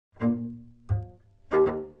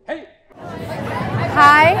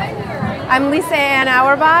I'm Lisa Anne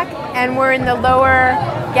Auerbach, and we're in the lower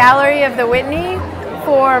gallery of the Whitney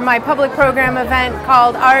for my public program event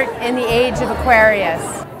called Art in the Age of Aquarius.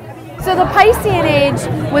 So the Piscean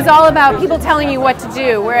age was all about people telling you what to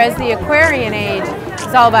do, whereas the Aquarian age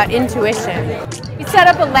is all about intuition. We set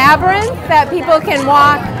up a labyrinth that people can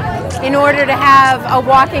walk in order to have a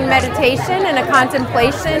walking meditation and a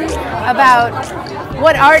contemplation about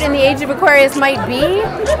what art in the Age of Aquarius might be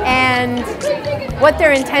and what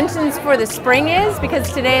their intentions for the spring is,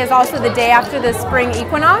 because today is also the day after the spring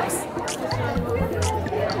equinox.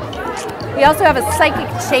 We also have a psychic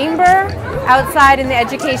chamber outside in the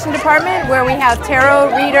education department where we have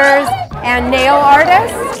tarot readers and nail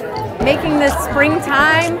artists, making this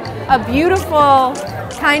springtime a beautiful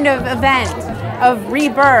kind of event of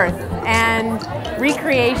rebirth and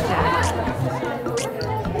recreation.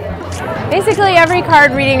 Basically, every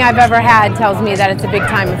card reading I've ever had tells me that it's a big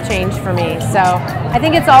time of change for me, so I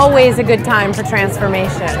think it's always a good time for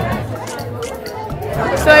transformation.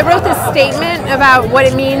 So I wrote this statement about what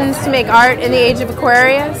it means to make art in the Age of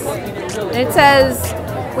Aquarius, and it says,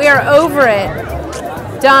 "We are over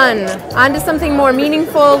it, done, onto something more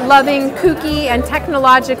meaningful, loving, kooky, and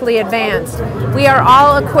technologically advanced. We are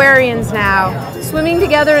all Aquarians now, swimming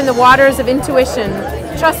together in the waters of intuition,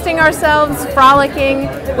 trusting ourselves, frolicking.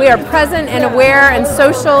 We are present and aware and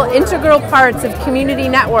social, integral parts of community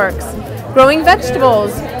networks. Growing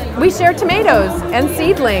vegetables, we share tomatoes and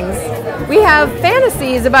seedlings. We have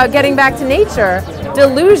fantasies about getting back to nature,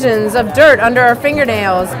 delusions of dirt under our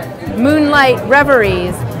fingernails, moonlight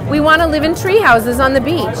reveries. We want to live in tree houses on the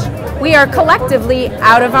beach. We are collectively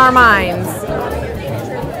out of our minds."